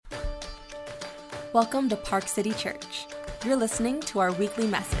Welcome to Park City Church. You're listening to our weekly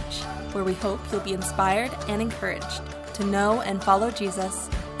message, where we hope you'll be inspired and encouraged to know and follow Jesus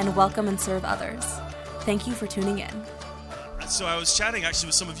and welcome and serve others. Thank you for tuning in. So I was chatting actually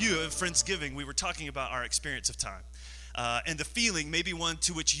with some of you at Friendsgiving. We were talking about our experience of time. And the feeling, maybe one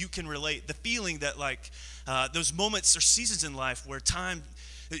to which you can relate, the feeling that those moments or seasons in life where time,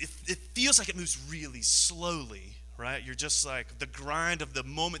 it feels like it moves really slowly, right? You're just like the grind of the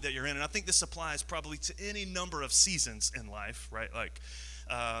moment that you're in. And I think this applies probably to any number of seasons in life, right?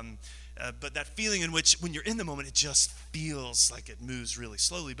 But that feeling in which when you're in the moment, it just feels like it moves really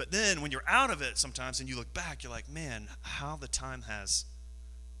slowly. But then when you're out of it sometimes and you look back, you're like, man, how the time has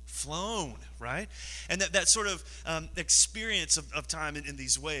flown, right? And that sort of experience of time in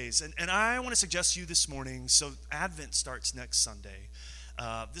these ways. And I want to suggest to you this morning, so Advent starts next Sunday.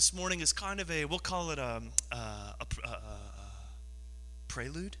 This morning is kind of we'll call it a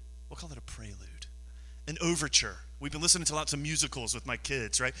prelude. We'll call it a prelude, an overture. We've been listening to lots of musicals with my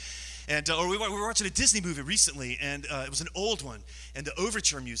kids, right? And we were watching a Disney movie recently, and it was an old one, and the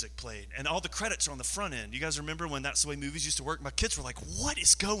overture music played, and all the credits are on the front end. You guys remember when that's the way movies used to work? My kids were like, "What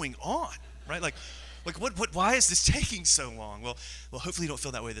is going on?" Right? Like what? Why is this taking so long? Well, hopefully you don't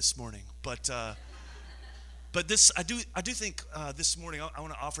feel that way this morning, but this I do think this morning I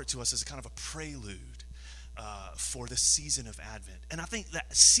want to offer it to us as a kind of a prelude for the season of Advent. And I think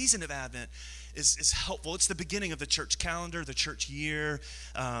that season of Advent is helpful. It's the beginning of the church calendar, the church year,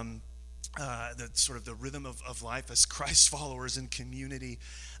 the sort of the rhythm of life as Christ followers in community.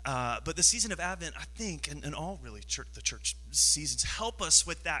 But the season of Advent, I think, and all really the church seasons help us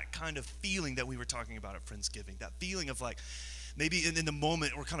with that kind of feeling that we were talking about at Friendsgiving, that feeling of like, maybe in the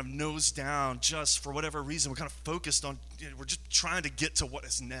moment we're kind of nose down just for whatever reason. We're kind of focused on, we're just trying to get to what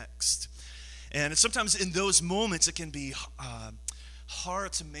is next. And sometimes in those moments it can be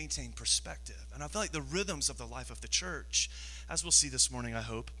hard to maintain perspective. And I feel like the rhythms of the life of the church, as we'll see this morning, I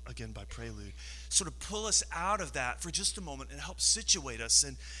hope, again by prelude, sort of pull us out of that for just a moment and help situate us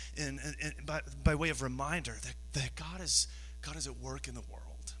and by way of reminder that God is at work in the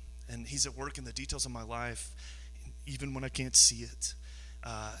world. And he's at work in the details of my life, even when I can't see it.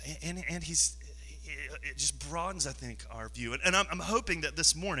 And it just broadens, I think, our view. And I'm hoping that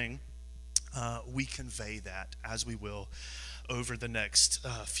this morning we convey that as we will over the next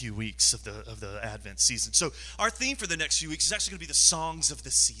few weeks of the Advent season. So our theme for the next few weeks is actually going to be the songs of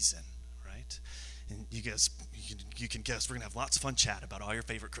the season, right? And you guys, you can guess we're going to have lots of fun chat about all your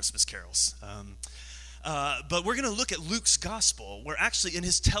favorite Christmas carols. But we're going to look at Luke's gospel, where actually in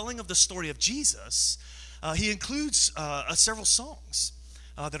his telling of the story of Jesus, he includes several songs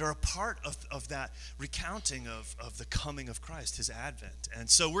that are a part of that recounting of the coming of Christ, his advent. And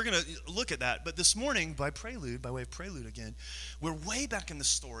so we're going to look at that. But this morning, by way of prelude again, we're way back in the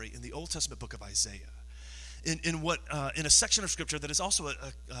story in the Old Testament book of Isaiah, in a section of scripture that is also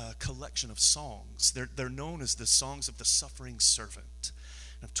a collection of songs. They're known as the songs of the suffering servant,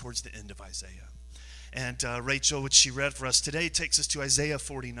 towards the end of Isaiah. And Rachel, which she read for us today, takes us to Isaiah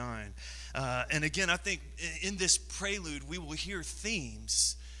 49. And again, I think in this prelude, we will hear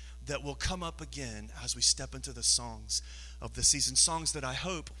themes that will come up again as we step into the songs of the season. Songs that I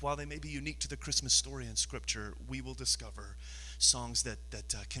hope, while they may be unique to the Christmas story in Scripture, we will discover songs that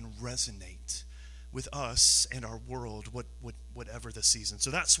can resonate with us and our world, whatever the season.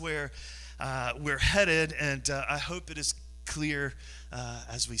 So that's where we're headed, and I hope it is clear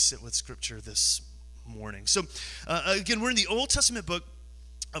as we sit with Scripture this morning. So again, we're in the Old Testament book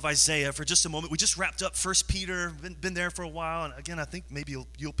of Isaiah for just a moment. We just wrapped up 1 Peter, been there for a while, and again, I think maybe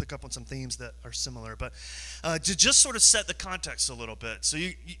you'll pick up on some themes that are similar, but to just sort of set the context a little bit. So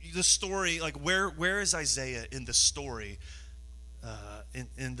the story, like where is Isaiah in the story,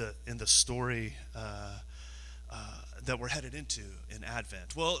 in the story that we're headed into in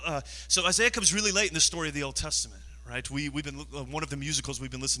Advent? Well, so Isaiah comes really late in the story of the Old Testament. Right, we've been one of the musicals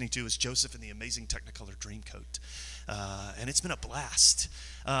we've been listening to is Joseph and the Amazing Technicolor Dreamcoat, and it's been a blast.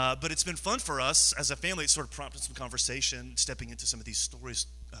 But it's been fun for us as a family. It sort of prompted some conversation, stepping into some of these stories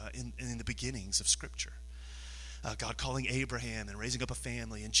in the beginnings of Scripture. God calling Abraham and raising up a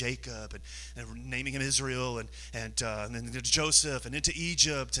family, and Jacob and naming him Israel, and then Joseph, and into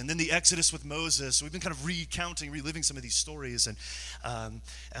Egypt, and then the Exodus with Moses. So we've been kind of reliving some of these stories. And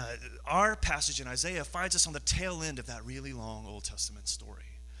our passage in Isaiah finds us on the tail end of that really long Old Testament story.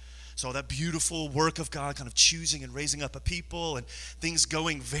 So that beautiful work of God kind of choosing and raising up a people, and things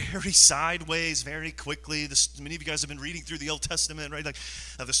going very sideways very quickly. Many of you guys have been reading through the Old Testament, right? Like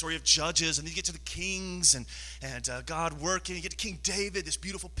the story of Judges, and then you get to the Kings and God working. You get to King David, this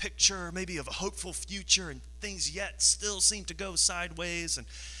beautiful picture maybe of a hopeful future, and things yet still seem to go sideways. And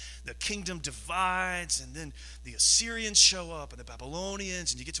the kingdom divides, and then the Assyrians show up and the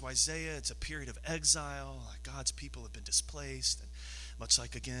Babylonians, and you get to Isaiah, it's a period of exile. God's people have been displaced, and much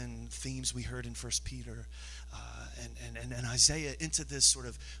like, again, themes we heard in 1 Peter, and Isaiah into this sort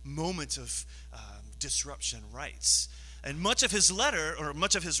of moment of disruption writes. And much of his letter, or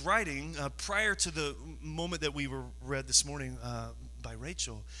much of his writing, prior to the moment that we were read this morning by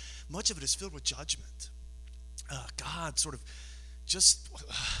Rachel, much of it is filled with judgment. God sort of just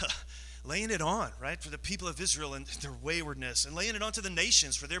laying it on, right, for the people of Israel and their waywardness, and laying it on to the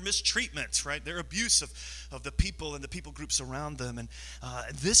nations for their mistreatment, right, their abuse of the people and the people groups around them. And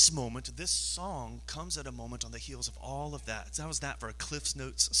this moment, this song comes at a moment on the heels of all of that. So that was that for a Cliff's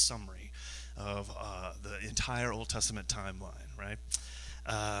Notes summary of the entire Old Testament timeline, right?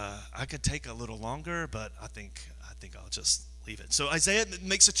 I could take a little longer, but I think I'll just leave it. So Isaiah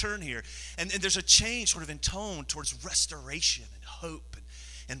makes a turn here, and there's a change sort of in tone towards restoration and hope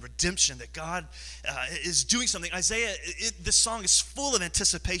and redemption, that God is doing something. Isaiah, this song is full of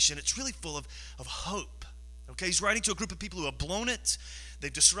anticipation. It's really full of hope. Okay, he's writing to a group of people who have blown it.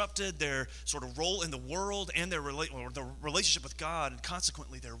 They've disrupted their sort of role in the world and their relationship with God, and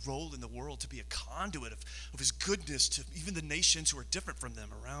consequently their role in the world to be a conduit of his goodness to even the nations who are different from them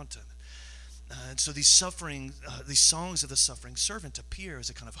around him. And so these songs of the suffering servant appear as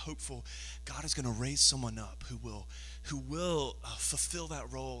a kind of hopeful, God is going to raise someone up who will fulfill that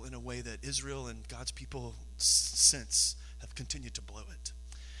role in a way that Israel and God's people since have continued to blow it.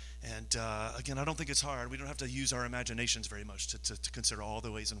 And again, I don't think it's hard. We don't have to use our imaginations very much to consider all the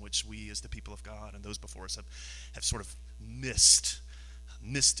ways in which we as the people of God and those before us have sort of missed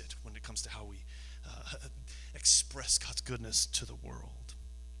it when it comes to how we express God's goodness to the world.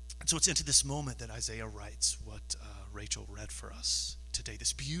 And so it's into this moment that Isaiah writes what Rachel read for us today,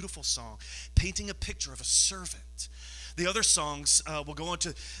 this beautiful song, painting a picture of a servant. The other songs will go on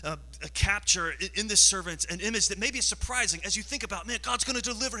to capture in this servant an image that maybe is surprising as you think about, man, God's going to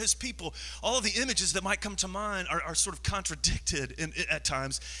deliver his people. All of the images that might come to mind are sort of contradicted at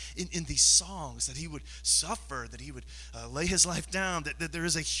times in these songs, that he would suffer, that he would lay his life down, that there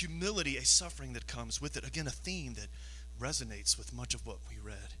is a humility, a suffering that comes with it. Again, a theme that resonates with much of what we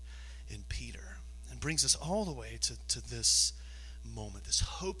read in Peter, and brings us all the way to this moment, this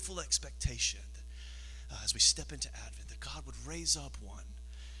hopeful expectation that as we step into Advent, that God would raise up one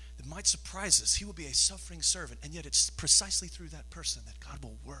that might surprise us. He will be a suffering servant, and yet it's precisely through that person that God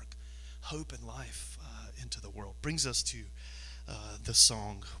will work hope and life into the world. Brings us to the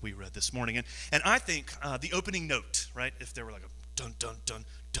song we read this morning. And I think the opening note, right, if there were like a dun, dun, dun,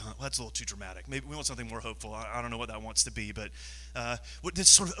 dun, well, that's a little too dramatic. Maybe we want something more hopeful. I don't know what that wants to be, but this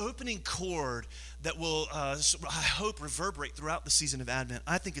sort of opening chord that will, I hope, reverberate throughout the season of Advent.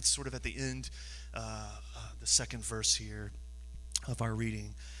 I think it's sort of at the end, the second verse here of our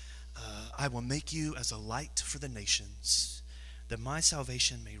reading. I will make you as a light for the nations, that my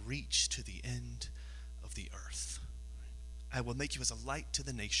salvation may reach to the end of the earth. I will make you as a light to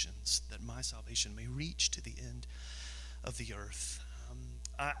the nations, that my salvation may reach to the end of the earth.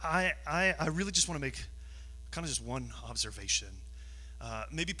 I really just want to make kind of just one observation.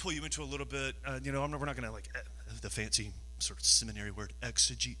 Maybe pull you into a little bit. We're not going to like the fancy sort of seminary word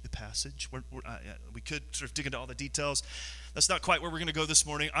exegete the passage. We could sort of dig into all the details. That's not quite where we're going to go this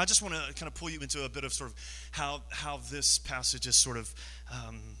morning. I just want to kind of pull you into a bit of sort of how this passage is sort of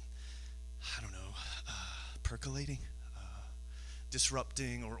percolating,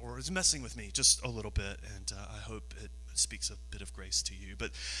 disrupting, or is messing with me just a little bit, and I hope it speaks a bit of grace to you.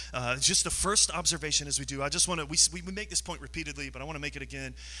 But just the first observation as we do, I just want to, we make this point repeatedly, but I want to make it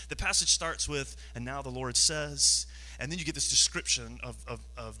again. The passage starts with, and now the Lord says, and then you get this description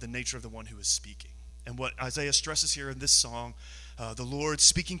of the nature of the one who is speaking. And what Isaiah stresses here in this song, the Lord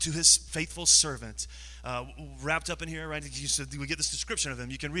speaking to his faithful servant, wrapped up in here, right? So we get this description of him.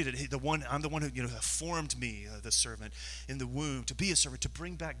 You can read it. I'm the one who formed me, the servant, in the womb, to be a servant, to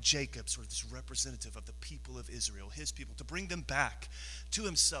bring back Jacob, sort of this representative of the people of Israel, his people, to bring them back to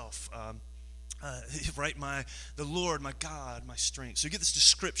himself. Right, the Lord, my God, my strength. So you get this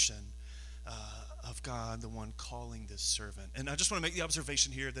description of God, the one calling this servant. And I just want to make the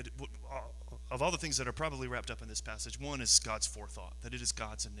observation here that of all the things that are probably wrapped up in this passage, one is God's forethought, that it is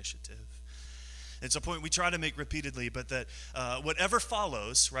God's initiative. It's a point we try to make repeatedly, but that whatever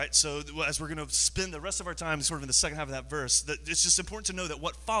follows, right? So as we're going to spend the rest of our time sort of in the second half of that verse, that it's just important to know that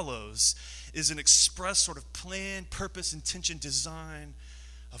what follows is an express sort of plan, purpose, intention, design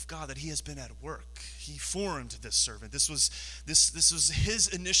of God, that he has been at work. He formed this servant. This was his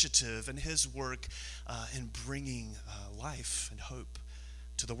initiative and his work in bringing life and hope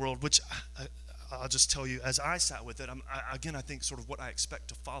to the world, which I'll just tell you, as I sat with it, I think sort of what I expect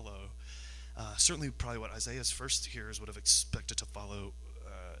to follow, certainly probably what Isaiah's first hearers would have expected to follow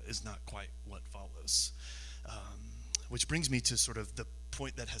is not quite what follows. Which brings me to sort of the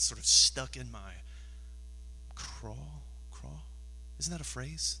point that has sort of stuck in my craw? Isn't that a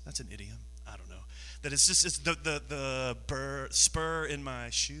phrase? That's an idiom. I don't know. That it's the spur in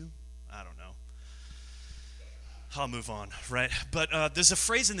my shoe. I don't know. I'll move on, right? But there's a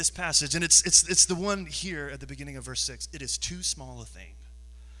phrase in this passage, and it's the one here at the beginning of verse 6. It is too small a thing.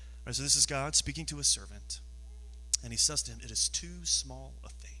 Right, so this is God speaking to a servant, and he says to him, it is too small a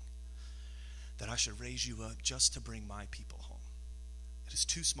thing that I should raise you up just to bring my people home. It is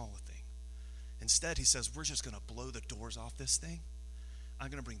too small a thing. Instead, he says, we're just going to blow the doors off this thing. I'm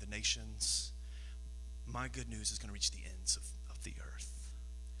going to bring the nations. My good news is going to reach the ends of the earth.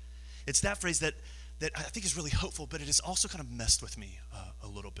 It's that phrase that I think is really hopeful, but it has also kind of messed with me a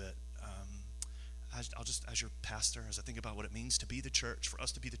little bit. I'll just, as your pastor, as I think about what it means to be the church, for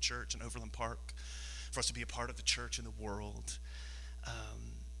us to be the church in Overland Park, for us to be a part of the church in the world, I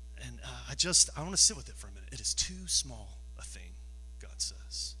want to sit with it for a minute. It is too small a thing, God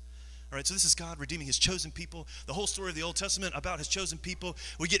says. All right, so this is God redeeming his chosen people. The whole story of the Old Testament about his chosen people.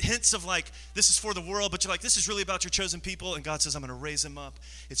 We get hints of like, this is for the world, but you're like, this is really about your chosen people. And God says, I'm going to raise them up.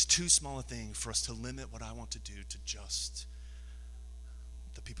 It's too small a thing for us to limit what I want to do to just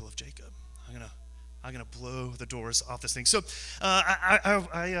the people of Jacob. I'm gonna blow the doors off this thing. So,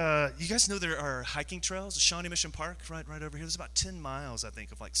 you guys know there are hiking trails, Shawnee Mission Park, right over here. There's about 10 miles, I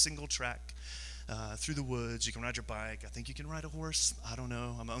think, of like single track through the woods. You can ride your bike. I think you can ride a horse. I don't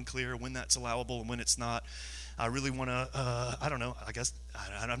know. I'm unclear when that's allowable and when it's not. I really want to. I don't know. I guess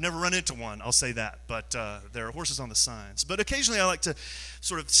I've never run into one. I'll say that. But there are horses on the signs. But occasionally, I like to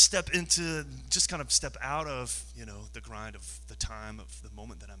sort of step out of the grind of the time of the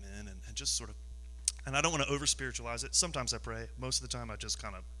moment that I'm in, and just sort of. And I don't want to over-spiritualize it. Sometimes I pray. Most of the time I just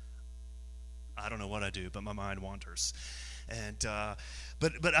kind of, I don't know what I do, but my mind wanders. And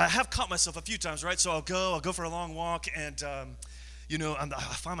but I have caught myself a few times, right? So I'll go for a long walk, and I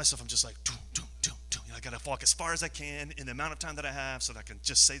find myself, I'm just like, doom. I got to walk as far as I can in the amount of time that I have so that I can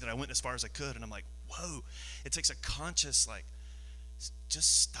just say that I went as far as I could. And I'm like, whoa. It takes a conscious, like,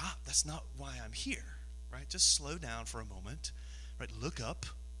 just stop. That's not why I'm here, right? Just slow down for a moment, right? Look up,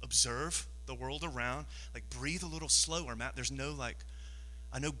 observe the world around, like breathe a little slower, Matt. There's no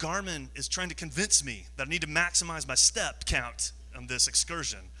I know Garmin is trying to convince me that I need to maximize my step count on this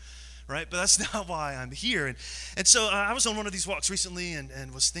excursion, right? But that's not why I'm here. And so I was on one of these walks recently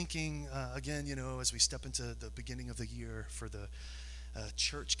and was thinking, again, as we step into the beginning of the year for the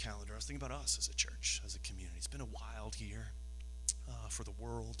church calendar, I was thinking about us as a church, as a community. It's been a wild year for the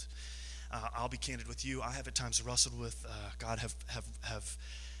world. I'll be candid with you. I have at times wrestled with, God, have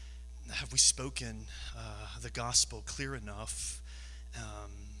we spoken the gospel clear enough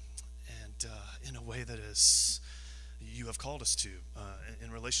and in a way that is you have called us to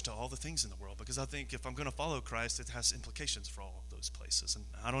in relation to all the things in the world? Because I think if I'm going to follow Christ, it has implications for all of those places. And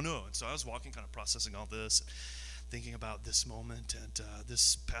I don't know. And so I was walking, kind of processing all this, thinking about this moment and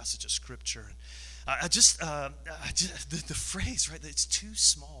this passage of Scripture. And the phrase, right, that it's too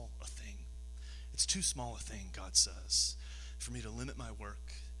small a thing. It's too small a thing, God says, for me to limit my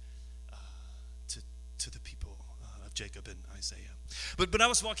work to the people of Jacob and Isaiah. But I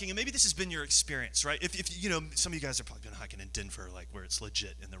was walking, and maybe this has been your experience, right? If some of you guys have probably been hiking in Denver, like where it's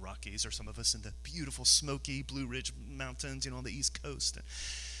legit in the Rockies, or some of us in the beautiful smoky Blue Ridge Mountains, on the East Coast. And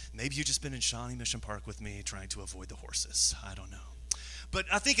maybe you've just been in Shawnee Mission Park with me trying to avoid the horses. I don't know. But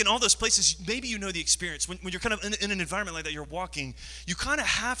I think in all those places, maybe you know the experience. When you're kind of in an environment like that, you're walking, you kind of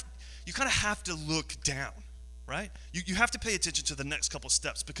have to look down. Right? You have to pay attention to the next couple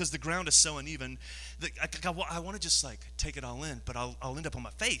steps because the ground is so uneven that I want to just like take it all in, but I'll end up on my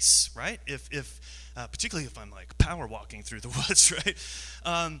face, right? If particularly if I'm like power walking through the woods, right?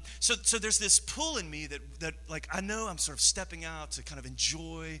 So there's this pull in me that like I know I'm sort of stepping out to kind of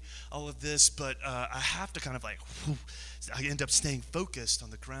enjoy all of this, but I have to kind of like I end up staying focused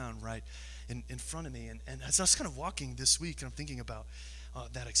on the ground right in front of me. And as I was kind of walking this week, and I'm thinking about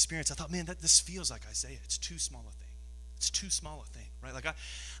that experience, I thought, man, this feels like Isaiah. It's too small a thing. It's too small a thing, right? Like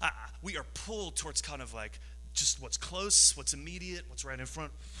we are pulled towards kind of like just what's close, what's immediate, what's right in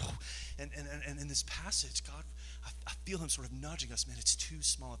front. And in this passage, God, I feel him sort of nudging us, man, it's too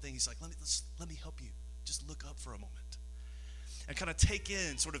small a thing. He's like, let me help you. Just look up for a moment and kind of take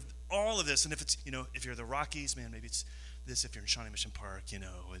in sort of all of this. And if it's, if you're the Rockies, man, maybe it's this. If you're in Shawnee Mission Park, it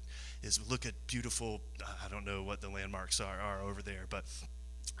is look at beautiful, I don't know what the landmarks are over there, but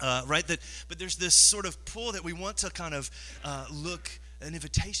right, but there's this sort of pull that we want to kind of look, an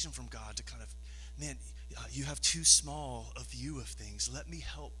invitation from God to kind of man, you have too small a view of things. Let me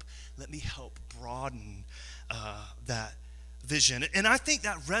help broaden that vision. And I think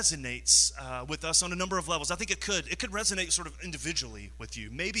that resonates with us on a number of levels. I think it could resonate sort of individually with you.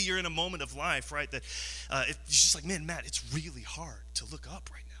 Maybe you're in a moment of life, right, that it's just like, man, Matt, it's really hard to look up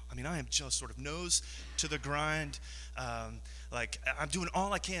right now. I mean, I am just sort of nose to the grind. Like, I'm doing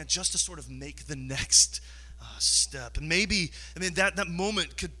all I can just to sort of make the next step. And maybe, that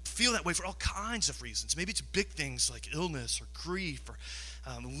moment could feel that way for all kinds of reasons. Maybe it's big things like illness or grief or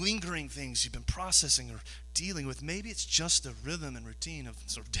lingering things you've been processing or dealing with. Maybe it's just the rhythm and routine of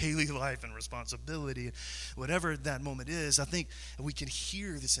sort of daily life and responsibility. Whatever that moment is, I think we can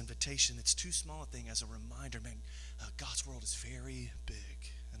hear this invitation. It's too small a thing as a reminder, man, God's world is very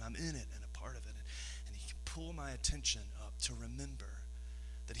big, and I'm in it and a part of it. And he can pull my attention up to remember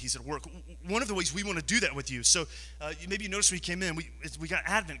that he's at work. One of the ways we want to do that with you, so maybe you noticed when you came in, we got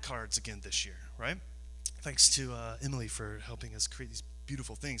Advent cards again this year, right? Thanks to Emily for helping us create these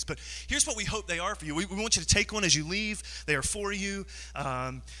beautiful things. But here's what we hope they are for you. We want you to take one as you leave. They are for you.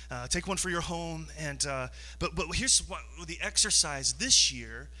 Take one for your home. And but here's what the exercise this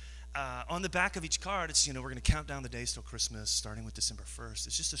year. On the back of each card, it's, we're going to count down the days till Christmas, starting with December 1st.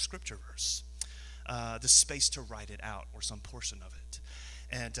 It's just a scripture verse, the space to write it out or some portion of it.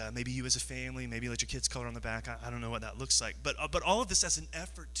 And maybe you as a family, maybe let your kids color on the back. I don't know what that looks like. But all of this as an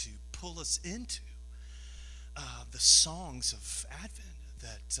effort to pull us into the songs of Advent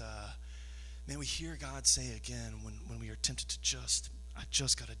that, we hear God say again when we are tempted to I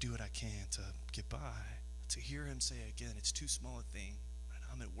just got to do what I can to get by. To hear him say again, it's too small a thing. Right?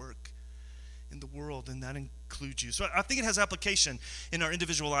 I'm at work in the world, and that includes you. So I think it has application in our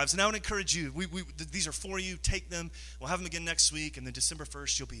individual lives. And I would encourage you, these are for you. Take them. We'll have them again next week, and then December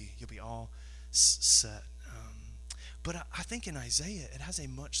 1st, you'll be all set. But I think in Isaiah, it has a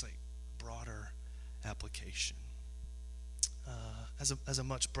much broader application. As a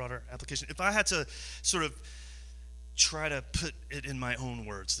much broader application. If I had to sort of try to put it in my own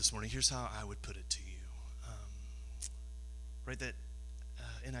words this morning, here's how I would put it to you. Right, that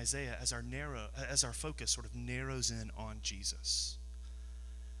in Isaiah, as our focus sort of narrows in on Jesus.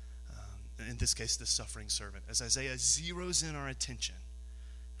 In this case, the suffering servant. As Isaiah zeroes in our attention,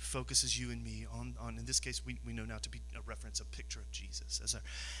 focuses you and me on in this case, we know now to be a reference, a picture of Jesus.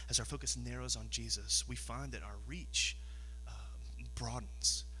 As our focus narrows on Jesus, we find that our reach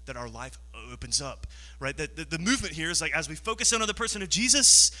broadens, that our life opens up, right? That the movement here is as we focus in on the person of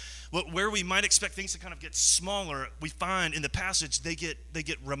Jesus, where we might expect things to kind of get smaller, we find in the passage they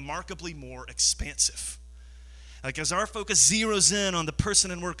get remarkably more expansive. As our focus zeroes in on the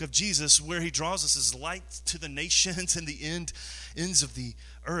person and work of Jesus, where he draws us is light to the nations and the ends of the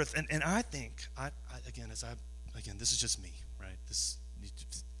earth. And I think, this is just me, right?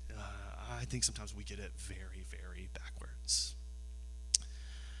 I think sometimes we get it very, very backwards.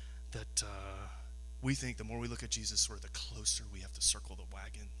 That we think the more we look at Jesus, sort of the closer we have to circle the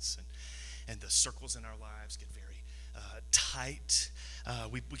wagons, and the circles in our lives get very tight.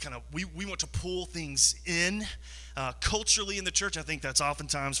 We want to pull things in. Culturally in the church, I think that's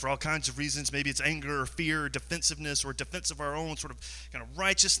oftentimes for all kinds of reasons. Maybe it's anger or fear or defensiveness or defense of our own sort of kind of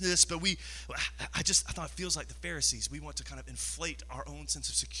righteousness. But I thought it feels like the Pharisees. We want to kind of inflate our own sense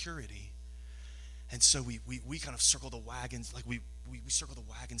of security. And so we kind of circle the wagons, we circle the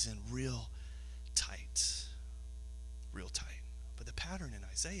wagons in real tight. But the pattern in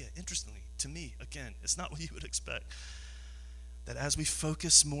Isaiah, interestingly, to me, again, it's not what you would expect. That as we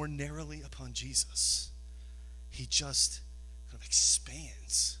focus more narrowly upon Jesus, he just kind of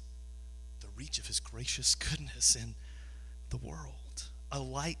expands the reach of his gracious goodness in the world. A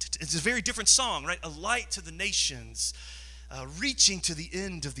light, it's a very different song, right? A light to the nations, reaching to the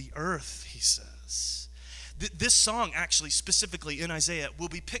end of the earth, he says. This song, actually, specifically in Isaiah, will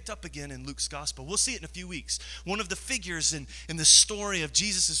be picked up again in Luke's gospel. We'll see it in a few weeks. One of the figures in the story of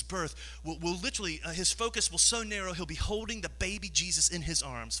Jesus' birth will literally, his focus will so narrow, he'll be holding the baby Jesus in his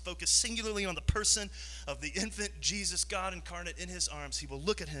arms, focused singularly on the person of the infant Jesus, God incarnate in his arms. He will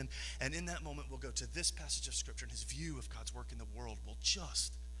look at him, and in that moment, we'll go to this passage of Scripture, and his view of God's work in the world will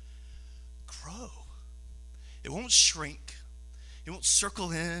just grow. It won't shrink. It won't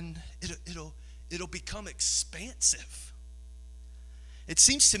circle in. It'll become expansive. It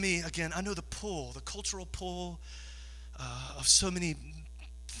seems to me, again, I know the cultural pull of so many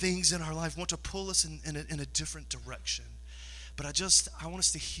things in our life want to pull us in a different direction. But I want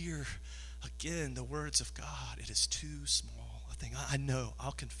us to hear, again, the words of God. It is too small a thing. I know,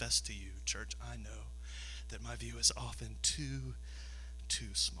 I'll confess to you, church, I know that my view is often too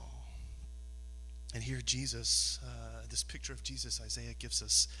small. And here Jesus, this picture of Jesus, Isaiah gives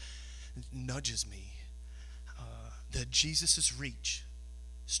us nudges me that Jesus' reach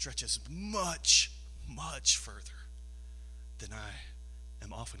stretches much, much further than I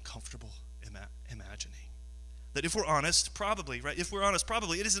am often comfortable imagining. That if we're honest, probably, right? If we're honest,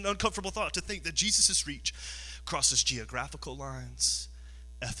 probably it is an uncomfortable thought to think that Jesus' reach crosses geographical lines,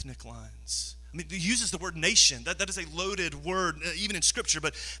 ethnic lines. I mean, he uses the word nation. That is a loaded word, even in Scripture,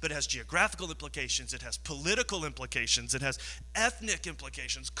 but it has geographical implications. It has political implications. It has ethnic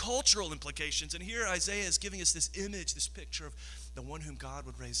implications, cultural implications. And here Isaiah is giving us this image, this picture of the one whom God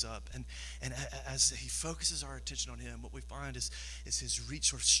would raise up. And as he focuses our attention on him, what we find is his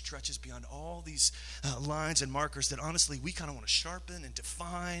reach sort of stretches beyond all these lines and markers that honestly we kind of want to sharpen and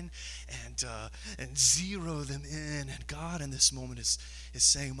define and zero them in. And God in this moment is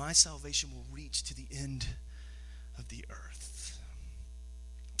saying, my salvation will reach to the end of the earth.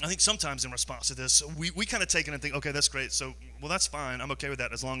 I think sometimes in response to this, we kind of take it and think, okay, that's great. So, well, that's fine. I'm okay with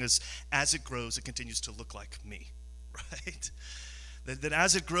that as long as it grows, it continues to look like me, right? That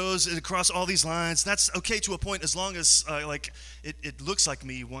as it grows across all these lines, that's okay to a point as long as it looks like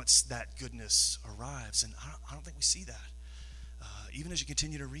me once that goodness arrives. And I don't think we see that. Even as you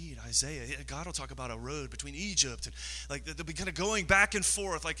continue to read Isaiah, God will talk about a road between Egypt and they'll be kind of going back and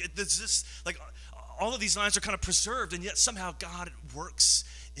forth. All of these lines are kind of preserved, and yet somehow God works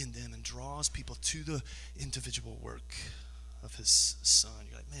in them and draws people to the individual work of his Son.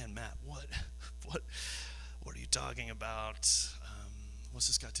 You're like, man, Matt, what are you talking about? What's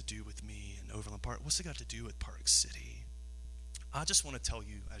this got to do with me in Overland Park? What's it got to do with Park City? I just want to tell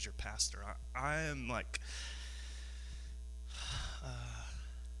you, as your pastor, I am like,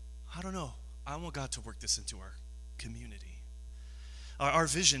 I don't know. I want God to work this into our community. Our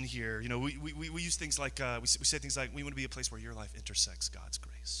vision here, we use things like, we say things like, we want to be a place where your life intersects God's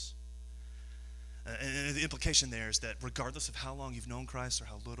grace. And the implication there is that regardless of how long you've known Christ or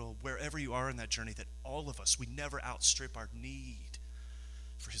how little, wherever you are in that journey, that all of us, we never outstrip our need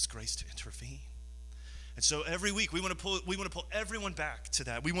for his grace to intervene. And so every week we want to pull everyone back to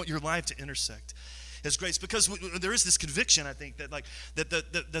that. We want your life to intersect his grace, because there is this conviction, I think, that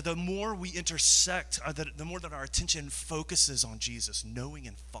the more we intersect, the more that our attention focuses on Jesus, knowing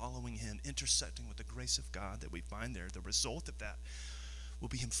and following him, intersecting with the grace of God that we find there, the result of that will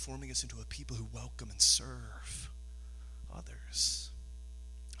be him forming us into a people who welcome and serve others.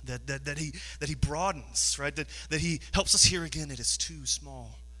 That he broadens, right? That he helps us hear again, it is too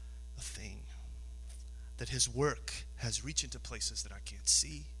small a thing. That his work has reached into places that I can't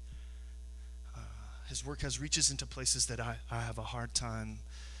see. His work has reaches into places that I have a hard time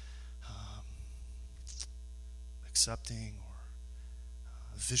accepting or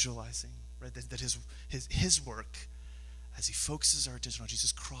visualizing, right? That his work, as he focuses our attention on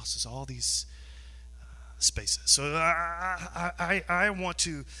Jesus, crosses all these spaces. So I want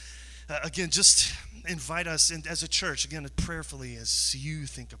to, again, just invite us as a church, again, prayerfully, as you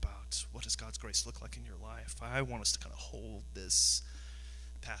think about what does God's grace look like in your life. I want us to kind of hold this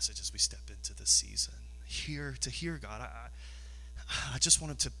passage as we step into this season. To hear God. I just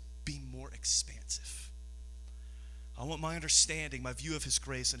want him to be more expansive. I want my understanding, my view of his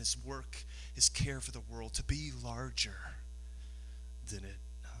grace and his work, his care for the world to be larger than it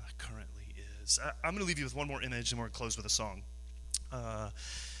currently is. I'm going to leave you with one more image and we're going to close with a song. I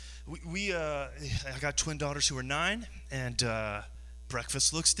got twin daughters who are 9, and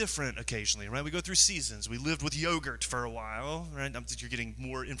breakfast looks different occasionally, right? We go through seasons. We lived with yogurt for a while, right? You're getting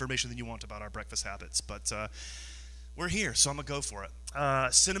more information than you want about our breakfast habits, but we're here, so I'm going to go for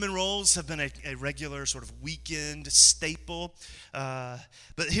it. Cinnamon rolls have been a regular sort of weekend staple,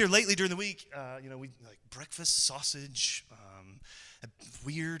 but here lately during the week, we like breakfast, sausage,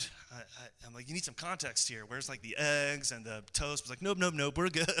 weird. I'm like, you need some context here. Where's like the eggs and the toast? I was like, nope, we're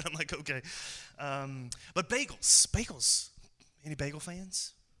good. I'm like, okay. But bagels. Any bagel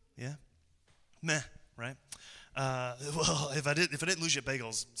fans? Yeah? Meh, right? Well, if I didn't lose you at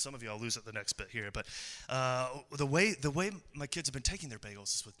bagels, some of you I'll lose at the next bit here. But the way my kids have been taking their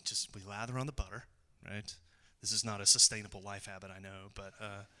bagels is with we lather on the butter, right? This is not a sustainable life habit, I know, but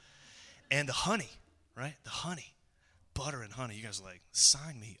and the honey, right? The honey, butter and honey. You guys are like,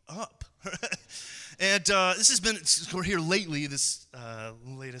 sign me up. And this has been, we're here lately. This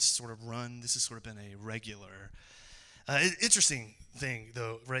latest sort of run. This has sort of been a regular. Interesting thing,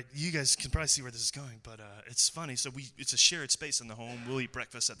 though, right? You guys can probably see where this is going, but it's funny. So it's a shared space in the home. We'll eat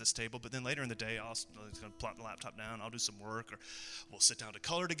breakfast at this table, but then later in the day, I'll kind of plop the laptop down. I'll do some work, or we'll sit down to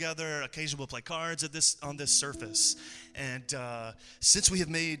color together. Occasionally, we'll play cards on this surface. And since we have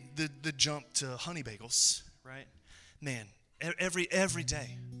made the jump to honey bagels, right? Man, every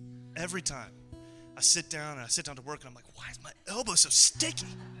day, every time, I sit down to work, and I'm like, why is my elbow so sticky?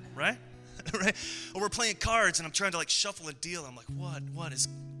 right? Right? Or we're playing cards and I'm trying to like shuffle a deal. I'm like, what is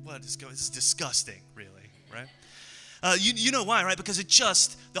going? This is disgusting, really, right? You know why, right? Because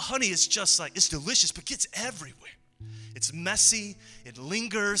the honey is just like, it's delicious, but gets everywhere. It's messy, it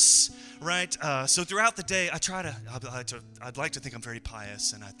lingers, right? So throughout the day, I'd like to think I'm very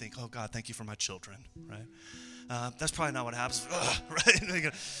pious, and I think, oh God, thank you for my children, right? That's probably not what happens,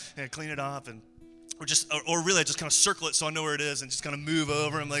 right? Clean it off, and or really I just kind of circle it so I know where it is and just kind of move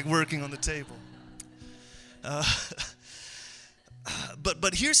over. I'm like working on the table.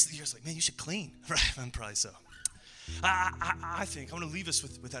 But here's like, man, you should clean, right? I'm probably so. I think I want to leave us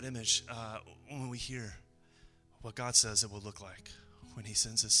with that image when we hear what God says it will look like when he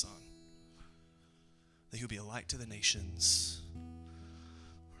sends his son. That he will be a light to the nations.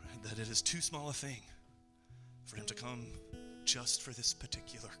 Right? That it is too small a thing for him to come just for this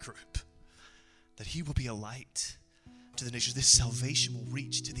particular group. That he will be a light to the nations. This salvation will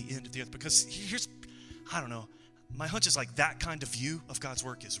reach to the end of the earth. Because I don't know, my hunch is like that kind of view of God's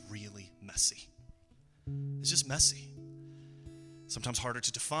work is really messy. It's just messy. Sometimes harder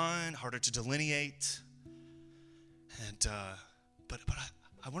to define, harder to delineate. And but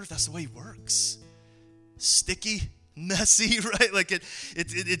I wonder if that's the way he works. Sticky, messy, right? Like it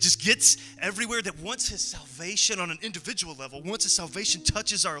just gets everywhere. That once his salvation on an individual level, once his salvation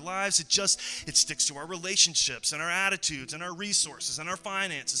touches our lives, it sticks to our relationships and our attitudes and our resources and our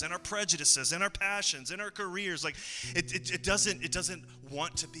finances and our prejudices and our passions and our careers. Like it doesn't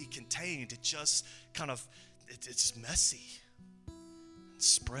want to be contained. It just kind of it's messy. It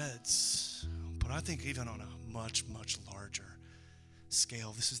spreads. But I think even on a much, much larger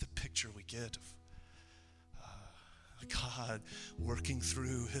scale, this is the picture we get of God working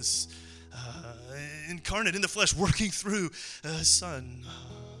through his incarnate in the flesh, working through his son,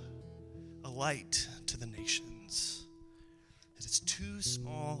 a light to the nations. It is too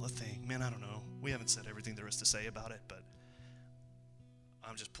small a thing. Man, I don't know. We haven't said everything there is to say about it, but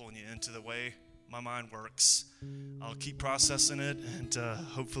I'm just pulling you into the way my mind works. I'll keep processing it, and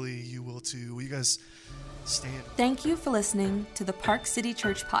hopefully you will too. Will you guys stand? Thank you for listening to the Park City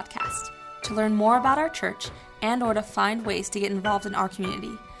Church podcast. To learn more about our church and or to find ways to get involved in our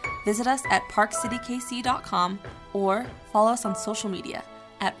community, visit us at parkcitykc.com or follow us on social media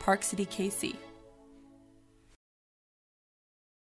at parkcitykc.